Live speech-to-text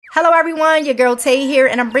Hello everyone, your girl Tay here,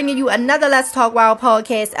 and I'm bringing you another Let's Talk Wild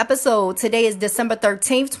podcast episode. Today is December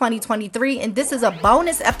 13th, 2023, and this is a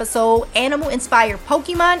bonus episode, animal-inspired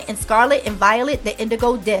Pokemon in Scarlet and Violet, the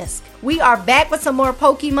Indigo disc. We are back with some more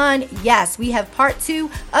Pokemon. Yes, we have part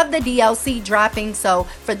 2 of the DLC dropping. So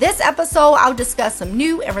for this episode, I'll discuss some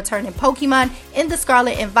new and returning Pokemon in the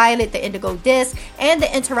Scarlet and Violet, the Indigo disc, and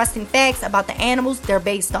the interesting facts about the animals they're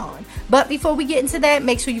based on. But before we get into that,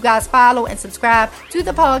 make sure you guys follow and subscribe to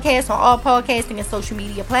the podcast on all podcasting and social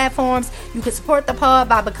media platforms. You can support the pod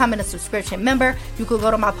by becoming a subscription member. You can go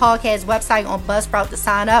to my podcast website on Buzzsprout to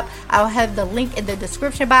sign up. I'll have the link in the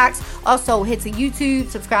description box. Also, hit to YouTube,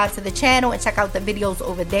 subscribe to the channel, and check out the videos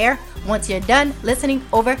over there. Once you're done listening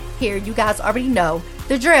over here, you guys already know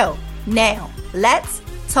the drill. Now, let's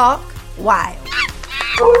talk wild.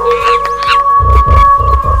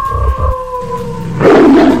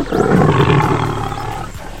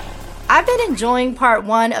 I've been enjoying part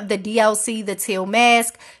 1 of the DLC, The Teal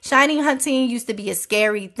Mask. Shiny hunting used to be a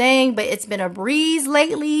scary thing, but it's been a breeze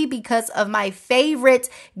lately because of my favorite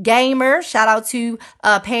gamer. Shout out to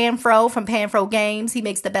Panfro from Panfro Games. He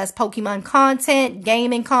makes the best Pokemon content,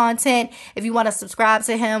 gaming content. If you want to subscribe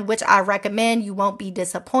to him, which I recommend, you won't be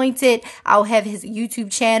disappointed. I'll have his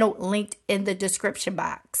YouTube channel linked in the description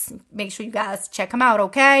box. Make sure you guys check him out,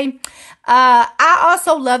 okay? I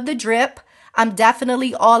also love the drip. I'm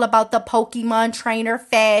definitely all about the Pokemon trainer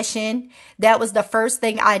fashion. That was the first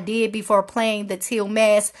thing I did before playing the Teal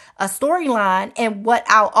Mask storyline, and what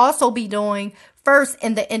I'll also be doing first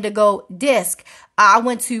in the Indigo disc. I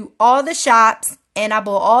went to all the shops and I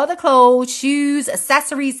bought all the clothes, shoes,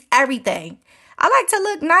 accessories, everything. I like to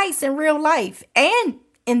look nice in real life and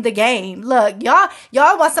in the game. Look, y'all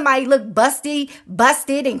want somebody look busted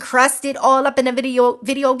and crusted all up in a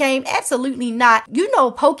video game? Absolutely not. You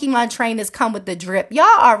know Pokemon trainers come with the drip. Y'all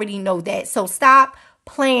already know that. So stop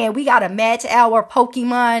playing. We gotta match our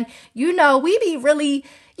Pokemon. You know, we be really,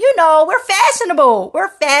 we're fashionable. We're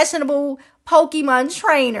fashionable Pokemon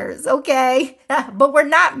trainers, okay? But we're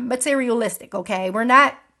not materialistic, okay? We're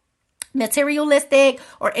not materialistic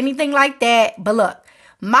or anything like that. But look,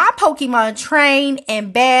 my Pokemon train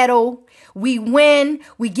and battle. We win.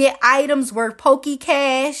 We get items worth Poke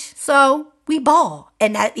Cash. So we ball.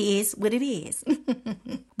 And that is what it is.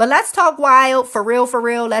 But let's talk wild. For real, for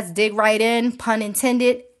real. Let's dig right in. Pun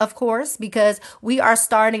intended, of course, because we are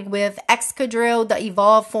starting with Excadrill, the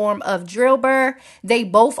evolved form of Drillbur. They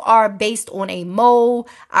both are based on a mole.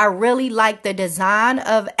 I really like the design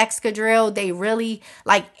of Excadrill. They really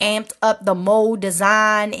amped up the mole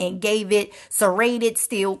design and gave it serrated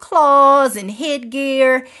steel claws and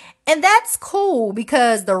headgear. And that's cool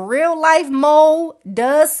because the real life mole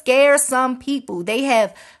does scare some people. They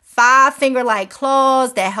have 5 finger-like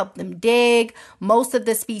claws that help them dig. Most of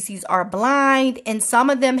the species are blind, and some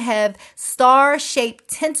of them have star-shaped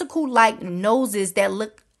tentacle-like noses that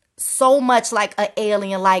look so much like an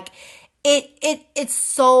alien. It's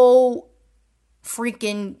so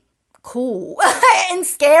freaking cool and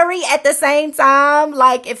scary at the same time.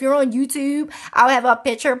 If you're on YouTube, I'll have a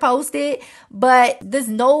picture posted. But this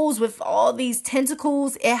nose with all these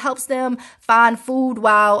tentacles, it helps them find food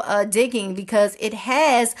while digging because it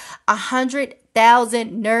has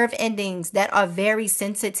 100,000 nerve endings that are very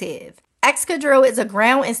sensitive. Excadrill is a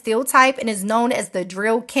ground and steel type and is known as the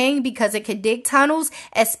Drill King because it can dig tunnels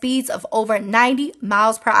at speeds of over 90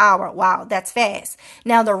 miles per hour. Wow, that's fast.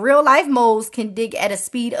 Now, the real life moles can dig at a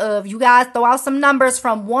speed of, you guys throw out some numbers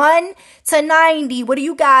from 1 to 90. What are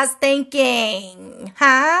you guys thinking?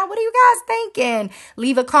 Huh? What are you guys thinking?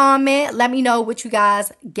 Leave a comment. Let me know what you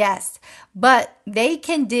guys guessed. But they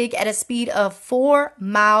can dig at a speed of 4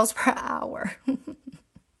 miles per hour.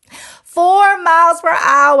 4 miles per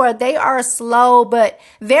hour. They are slow, but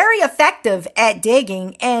very effective at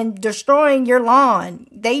digging and destroying your lawn.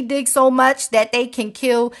 They dig so much that they can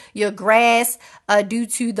kill your grass due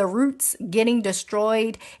to the roots getting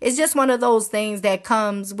destroyed. It's just one of those things that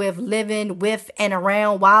comes with living with and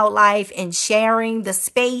around wildlife and sharing the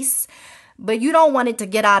space. But you don't want it to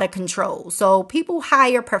get out of control. So people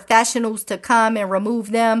hire professionals to come and remove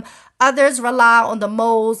them. Others rely on the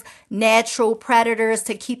mole's natural predators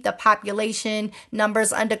to keep the population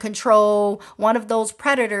numbers under control. One of those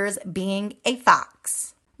predators being a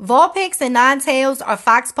fox. Vulpix and Ninetales are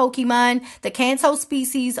fox Pokemon. The Kanto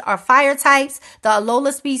species are fire types. The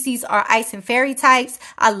Alola species are ice and fairy types.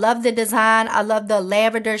 I love the design. I love the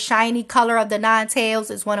lavender shiny color of the Ninetales.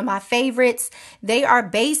 It's one of my favorites. They are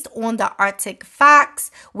based on the Arctic fox,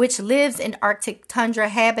 which lives in Arctic tundra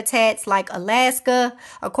habitats like Alaska.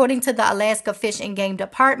 According to the Alaska Fish and Game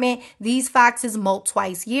Department, these foxes molt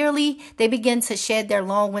twice yearly. They begin to shed their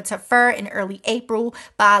long winter fur in early April.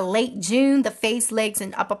 By late June, the face, legs,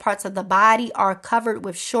 and upper parts of the body are covered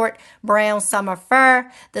with short brown summer fur.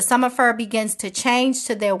 The summer fur begins to change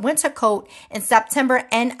to their winter coat in September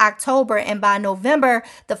and October, and by November,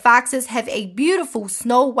 the foxes have a beautiful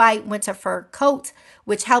snow white winter fur coat,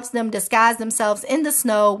 which helps them disguise themselves in the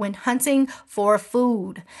snow when hunting for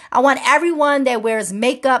food. I want everyone that wears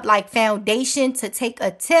makeup like foundation to take a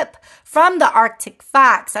tip from the Arctic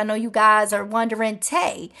fox. I know you guys are wondering,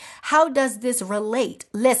 Tay, how does this relate?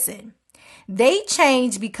 Listen. They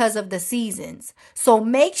change because of the seasons. So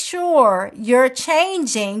make sure you're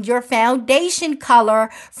changing your foundation color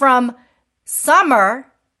from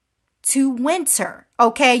summer to winter.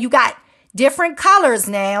 Okay, you got different colors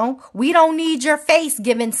now. We don't need your face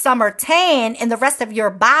giving summer tan and the rest of your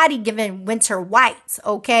body giving winter white,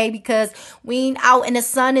 okay? Because we ain't out in the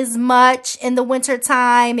sun as much in the winter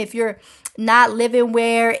time. If you're not living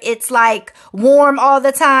where it's like warm all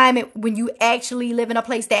the time, when you actually live in a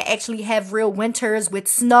place that actually have real winters with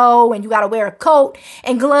snow and you got to wear a coat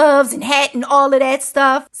and gloves and hat and all of that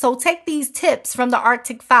stuff. So take these tips from the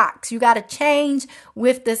Arctic fox. You got to change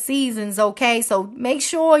with the seasons, okay? So make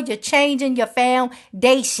sure you're changing your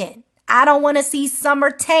foundation. I don't want to see summer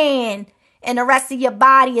tan and the rest of your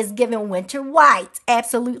body is giving winter white.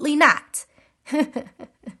 Absolutely not.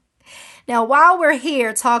 Now, while we're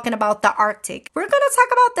here talking about the Arctic, we're going to talk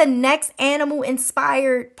about the next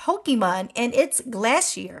animal-inspired Pokemon, and it's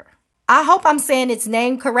Glacier. I hope I'm saying its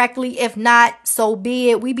name correctly. If not, so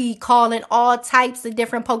be it. We be calling all types of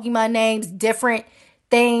different Pokemon names, different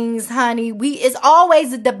things, honey. It's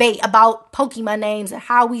always a debate about Pokemon names and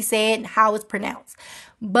how we say it and how it's pronounced.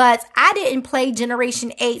 But I didn't play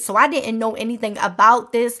Generation 8, so I didn't know anything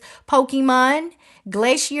about this Pokemon.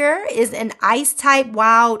 Glacier is an ice-type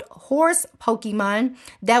wild horse Pokemon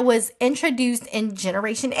that was introduced in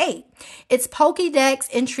Generation 8. Its Pokédex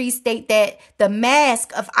entries state that the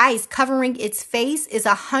mask of ice covering its face is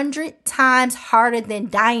 100 times harder than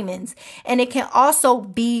diamonds, and it can also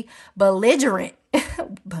be belligerent.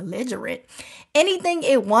 Belligerent. Anything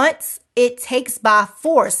it wants, it takes by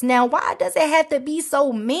force. Now, why does it have to be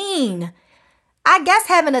so mean? I guess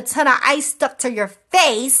having a ton of ice stuck to your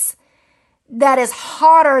face that is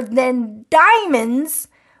harder than diamonds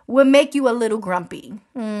would make you a little grumpy.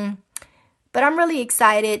 But I'm really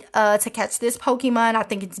excited to catch this Pokemon. I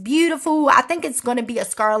think it's beautiful. I think it's going to be a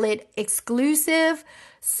Scarlet exclusive.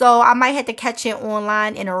 So I might have to catch it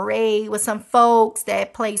online in a raid with some folks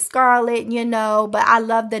that play Scarlet, but I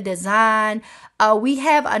love the design. We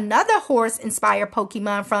have another horse-inspired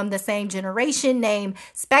Pokemon from the same generation named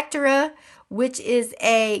Spectra, which is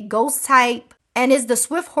a ghost type and is the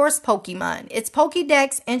swift horse Pokemon. Its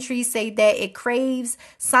Pokédex entries say that it craves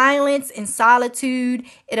silence and solitude.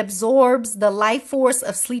 It absorbs the life force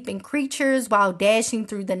of sleeping creatures while dashing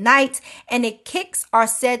through the night, and its kicks are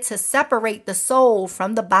said to separate the soul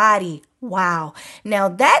from the body. Wow. Now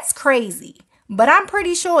that's crazy. But I'm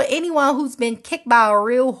pretty sure anyone who's been kicked by a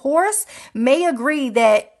real horse may agree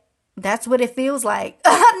that that's what it feels like.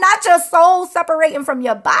 Not your soul separating from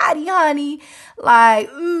your body, honey. Like,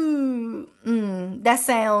 that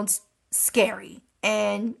sounds scary.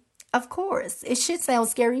 And of course, it should sound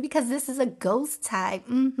scary because this is a ghost type.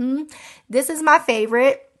 This is my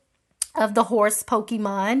favorite of the horse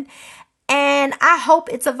Pokemon. And I hope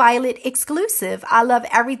it's a Violet exclusive. I love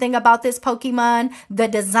everything about this Pokemon, the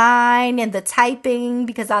design and the typing,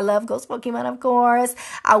 because I love ghost Pokemon, of course.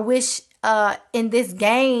 I wish in this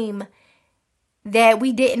game that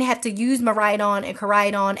we didn't have to use Miraidon and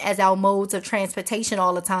Koraidon as our modes of transportation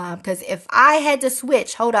all the time. Because if I had to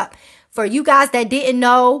switch, hold up, for you guys that didn't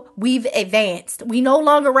know, we've advanced. We no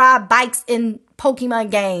longer ride bikes in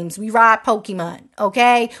Pokemon games. We ride Pokemon,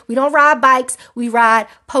 okay? We don't ride bikes, we ride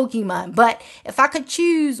Pokemon. But if I could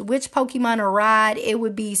choose which Pokemon to ride, it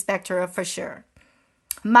would be Spectra for sure.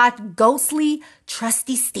 My ghostly,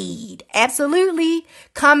 trusty steed. Absolutely.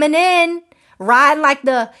 Coming in. Riding like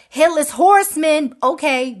the headless horseman.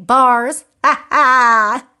 Okay, bars.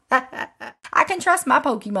 I can trust my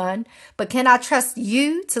Pokemon, but can I trust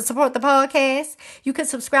you to support the podcast? You can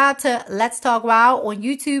subscribe to Let's Talk Wild on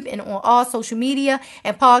YouTube and on all social media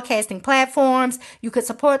and podcasting platforms. You could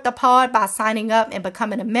support the pod by signing up and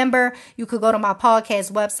becoming a member. You could go to my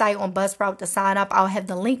podcast website on Buzzsprout to sign up. I'll have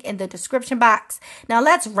the link in the description box. Now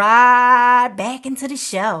let's ride back into the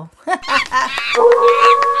show.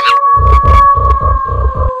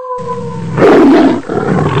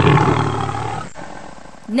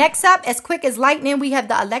 Next up, as quick as lightning, we have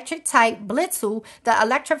the electric type Blitzel, the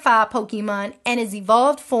electrified Pokemon, and its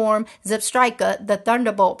evolved form, Zebstrika, the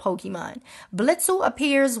thunderbolt Pokemon. Blitzel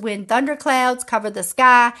appears when thunderclouds cover the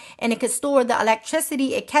sky, and it can store the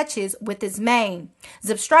electricity it catches with its mane.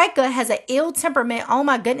 Zebstrika has an ill temperament. Oh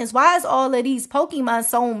my goodness, why is all of these Pokemon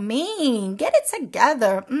so mean? Get it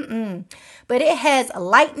together. But it has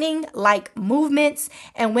lightning-like movements,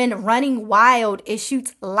 and when running wild, it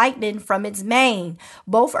shoots lightning from its mane.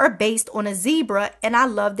 Both are based on a zebra, and I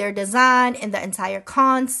love their design and the entire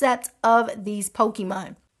concept of these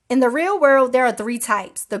Pokemon. In the real world, there are 3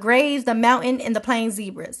 types: the graves, the mountain, and the plain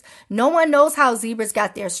zebras. No one knows how zebras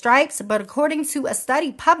got their stripes, but according to a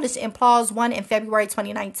study published in PLOS One in February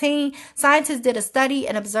 2019, scientists did a study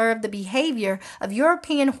and observed the behavior of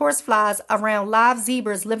European horseflies around live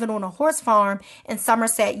zebras living on a horse farm in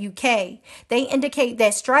Somerset, UK. They indicate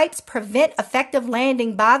that stripes prevent effective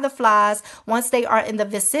landing by the flies once they are in the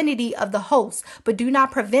vicinity of the host, but do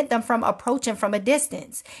not prevent them from approaching from a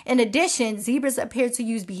distance. In addition, zebras appear to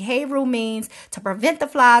use behavioral means to prevent the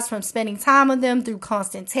flies from spending time on them through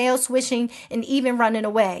constant tail swishing and even running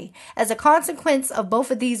away. As a consequence of both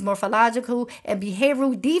of these morphological and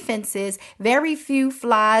behavioral defenses, very few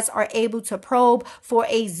flies are able to probe for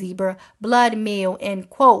a zebra blood meal, end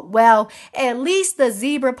quote. Well, at least the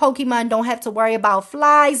zebra Pokemon don't have to worry about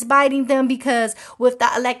flies biting them, because with the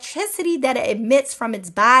electricity that it emits from its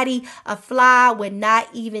body, a fly would not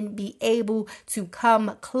even be able to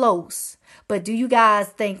come close. But do you guys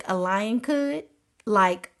think a lion could?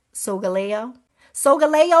 Like Solgaleo?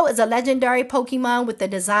 Solgaleo is a legendary Pokemon with the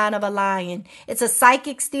design of a lion. It's a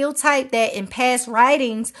psychic steel type that in past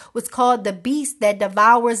writings was called the beast that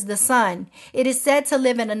devours the sun. It is said to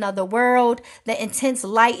live in another world. The intense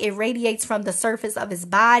light it radiates from the surface of its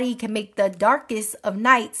body can make the darkest of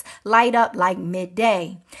nights light up like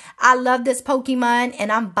midday. I love this Pokemon,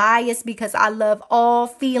 and I'm biased because I love all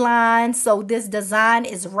felines, so this design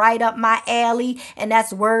is right up my alley, and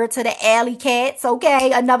that's word to the alley cats,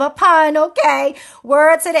 okay? Another pun, okay?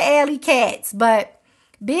 Word to the alley cats. But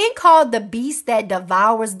being called the beast that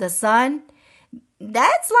devours the sun,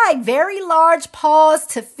 that's like very large pause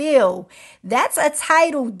to fill. That's a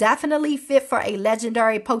title definitely fit for a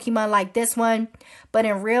legendary Pokemon like this one. But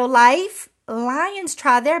in real life, lions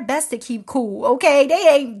try their best to keep cool, okay? They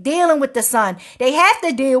ain't dealing with the sun. They have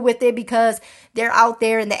to deal with it because they're out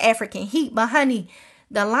there in the African heat. But honey,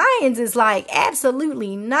 the lions is like,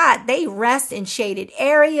 absolutely not. They rest in shaded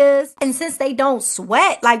areas. And since they don't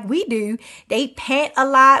sweat like we do, they pant a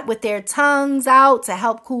lot with their tongues out to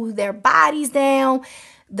help cool their bodies down.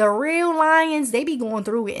 The real lions, they be going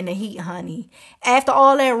through it in the heat, honey. After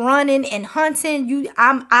all that running and hunting,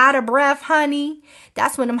 I'm out of breath, honey.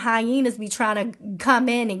 That's when them hyenas be trying to come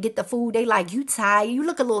in and get the food. They like, you tired. You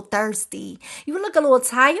look a little thirsty. You look a little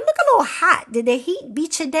tired. You look a little hot. Did the heat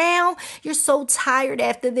beat you down? You're so tired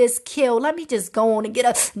after this kill. Let me just go on and get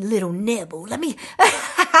a little nibble. Let me.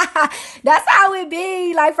 That's how it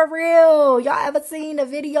be. Like, for real. Y'all ever seen the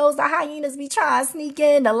videos the hyenas be trying to sneak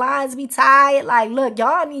in? The lions be tired. Like, look,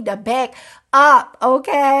 y'all need to back up,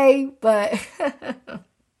 okay? But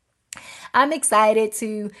I'm excited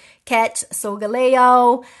to catch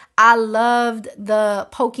Solgaleo. I loved the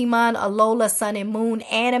Pokemon Alola Sun and Moon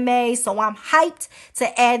anime, so I'm hyped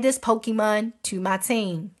to add this Pokemon to my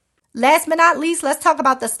team. Last but not least, let's talk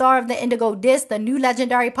about the star of the Indigo Disc, the new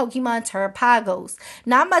legendary Pokemon Terrapagos.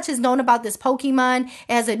 Not much is known about this Pokemon.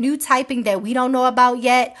 It has a new typing that we don't know about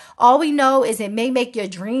yet. All we know is it may make your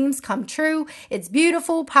dreams come true. It's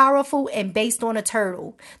beautiful, powerful, and based on a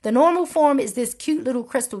turtle. The normal form is this cute little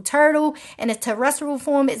crystal turtle, and the terrestrial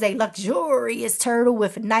form is a luxurious turtle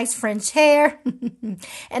with nice French hair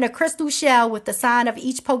and a crystal shell with the sign of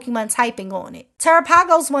each Pokemon typing on it.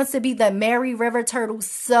 Terrapagos wants to be the Mary River turtle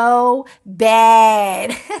so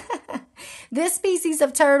bad. This species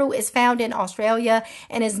of turtle is found in Australia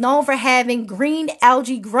and is known for having green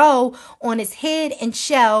algae grow on its head and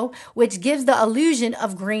shell, which gives the illusion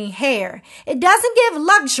of green hair. It doesn't give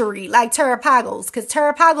luxury like Terrapagos, because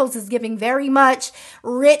Terrapagos is giving very much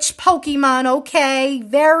rich Pokemon, okay?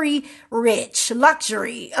 Very rich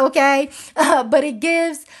luxury, okay? But it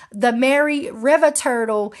gives the Mary River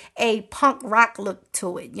turtle a punk rock look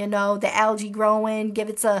to it. You know, the algae growing, give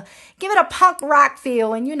it a punk rock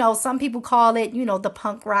feel. And, you know, some people call it, you know, the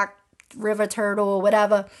punk rock river turtle or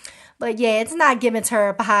whatever. But yeah, it's not giving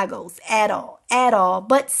Terrapagos at all.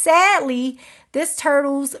 But sadly, this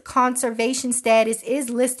turtle's conservation status is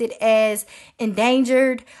listed as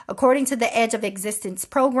endangered. According to the Edge of Existence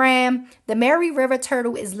program, the Mary River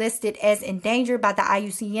turtle is listed as endangered by the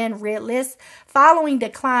IUCN Red List following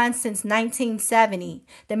decline since 1970.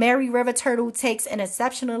 The Mary River turtle takes an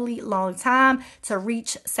exceptionally long time to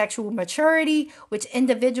reach sexual maturity, which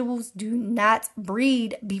individuals do not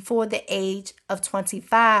breed before the age of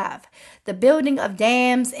 25. The building of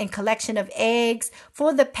dams and collection of eggs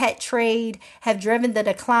for the pet trade have driven the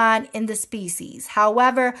decline in the species.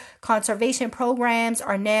 However, conservation programs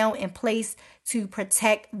are now in place to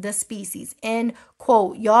protect the species. End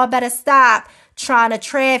quote. Y'all better stop trying to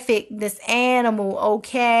traffic this animal,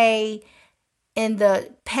 okay, in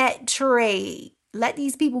the pet trade. Let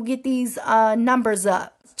these people get these numbers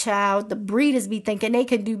up. Child, the breeders be thinking they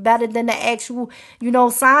could do better than the actual, you know,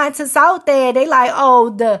 scientists out there. They like, oh,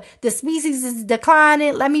 the species is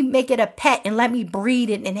declining. Let me make it a pet and let me breed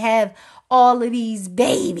it and have all of these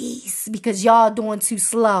babies because y'all doing too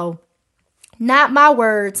slow. Not my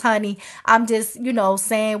words, honey. I'm just, you know,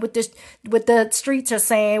 saying what the streets are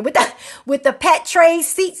saying, with the pet trade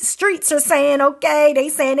streets are saying, okay, they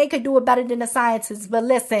saying they could do it better than the scientists. But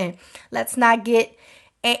listen, let's not get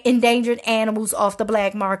endangered animals off the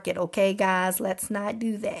black market, okay, guys? Let's not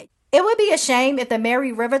do that. It would be a shame if the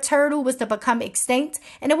Mary River turtle was to become extinct,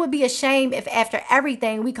 and it would be a shame if after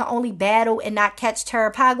everything we could only battle and not catch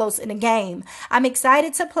Terrapagos in a game. I'm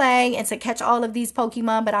excited to play and to catch all of these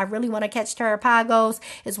Pokemon, but I really want to catch Terrapagos.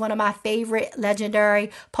 It's one of my favorite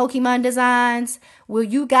legendary Pokemon designs. Will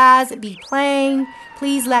you guys be playing?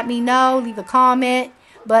 Please let me know. Leave a comment.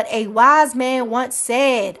 But a wise man once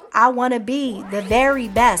said, I want to be the very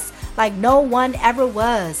best, like no one ever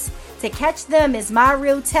was. To catch them is my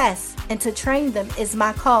real test, and to train them is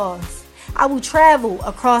my cause. I will travel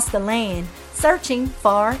across the land, searching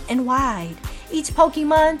far and wide. Each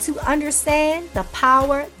Pokemon to understand the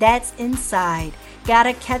power that's inside.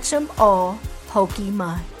 Gotta catch them all,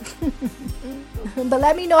 Pokemon. But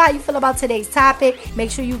let me know how you feel about today's topic. Make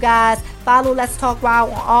sure you guys follow Let's Talk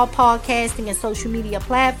Wild on all podcasting and social media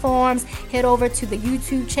platforms. Head over to the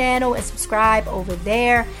YouTube channel and subscribe over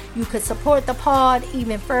there. You could support the pod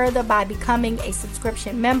even further by becoming a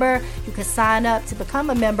subscription member. You could sign up to become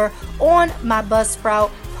a member on my Buzzsprout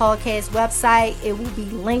podcast website. It will be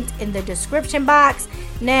linked in the description box.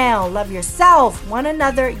 Now, love yourself, one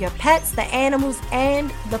another, your pets, the animals, and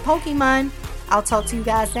the Pokemon. I'll talk to you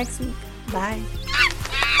guys next week. Bye.